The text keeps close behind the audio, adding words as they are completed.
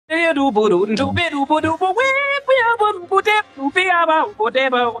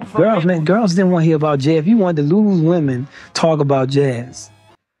Girls didn't want to hear about jazz. If you wanted to lose women, talk about jazz.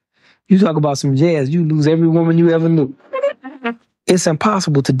 You talk about some jazz, you lose every woman you ever knew. It's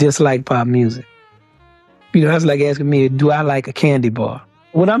impossible to dislike pop music. You know, that's like asking me, do I like a candy bar?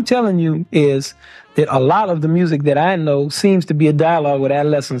 What I'm telling you is that a lot of the music that I know seems to be a dialogue with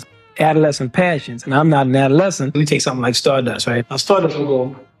adolescent passions. And I'm not an adolescent. Let me take something like Stardust, right? Now, Stardust will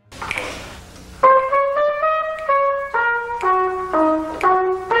go.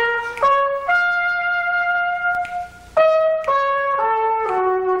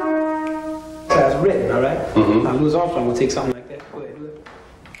 That's written, all right? Mm-hmm. Now, Louis Armstrong will take something like that. Go ahead, look.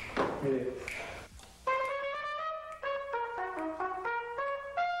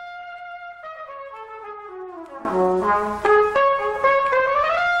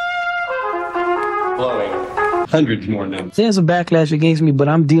 Blowing. Hundreds more notes. There's a backlash against me, but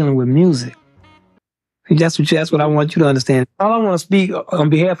I'm dealing with music. That's what I want you to understand. All I want to speak on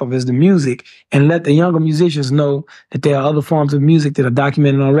behalf of is the music and let the younger musicians know that there are other forms of music that are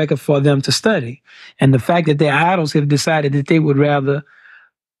documented on record for them to study. And the fact that their idols have decided that they would rather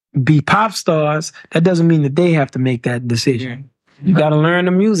be pop stars, that doesn't mean that they have to make that decision. You got to learn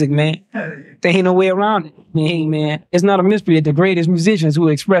the music, man. There ain't no way around it. Hey, man, it's not a mystery that the greatest musicians who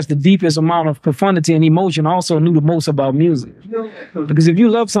express the deepest amount of profundity and emotion also knew the most about music. Because if you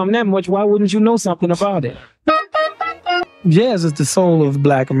love something that much, why wouldn't you know something about it? Jazz is the soul of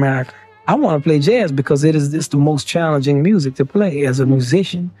Black America. I want to play jazz because it's the most challenging music to play as a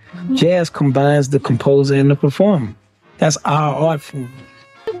musician. Jazz combines the composer and the performer. That's our art form.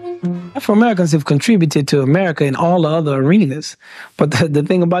 Afro-Americans have contributed to America in all the other arenas. But the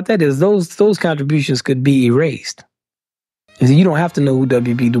thing about that is those contributions could be erased. You don't have to know who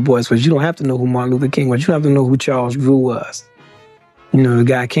W.B. Du Bois was. You don't have to know who Martin Luther King was. You don't have to know who Charles Drew was. You know, the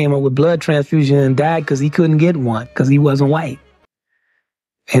guy came up with blood transfusion and died because he couldn't get one because he wasn't white.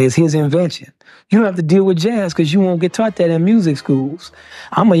 And it's his invention. You don't have to deal with jazz because you won't get taught that in music schools.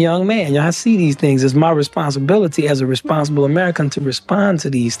 I'm a young man. I see these things. It's my responsibility as a responsible American to respond to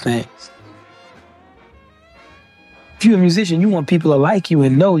these things. If you're a musician, you want people to like you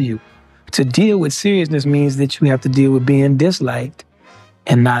and know you. To deal with seriousness means that you have to deal with being disliked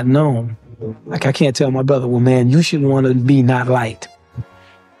and not known. Like I can't tell my brother, well, man, you should want to be not liked.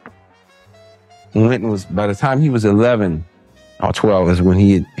 Wynton was, by the time he was 11, or 12 is when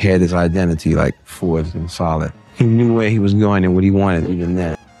he had his identity like forged and solid. He knew where he was going and what he wanted even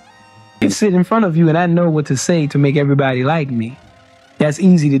then. I sit in front of you and I know what to say to make everybody like me. That's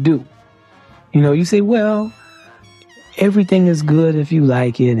easy to do. You know, you say, well, everything is good if you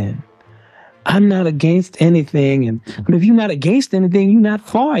like it, and I'm not against anything. But if you're not against anything, you're not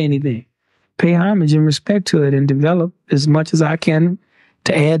for anything. Pay homage and respect to it and develop as much as I can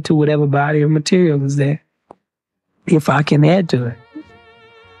to add to whatever body of material is there. If I can add to it.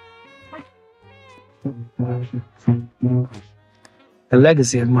 The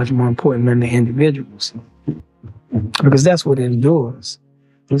legacy is much more important than the individuals. Because that's what endures.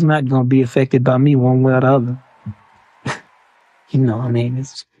 It's not going to be affected by me one way or the other. You know, I mean,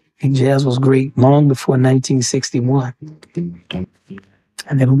 jazz was great long before 1961.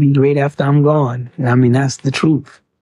 And it'll be great after I'm gone. I mean, that's the truth.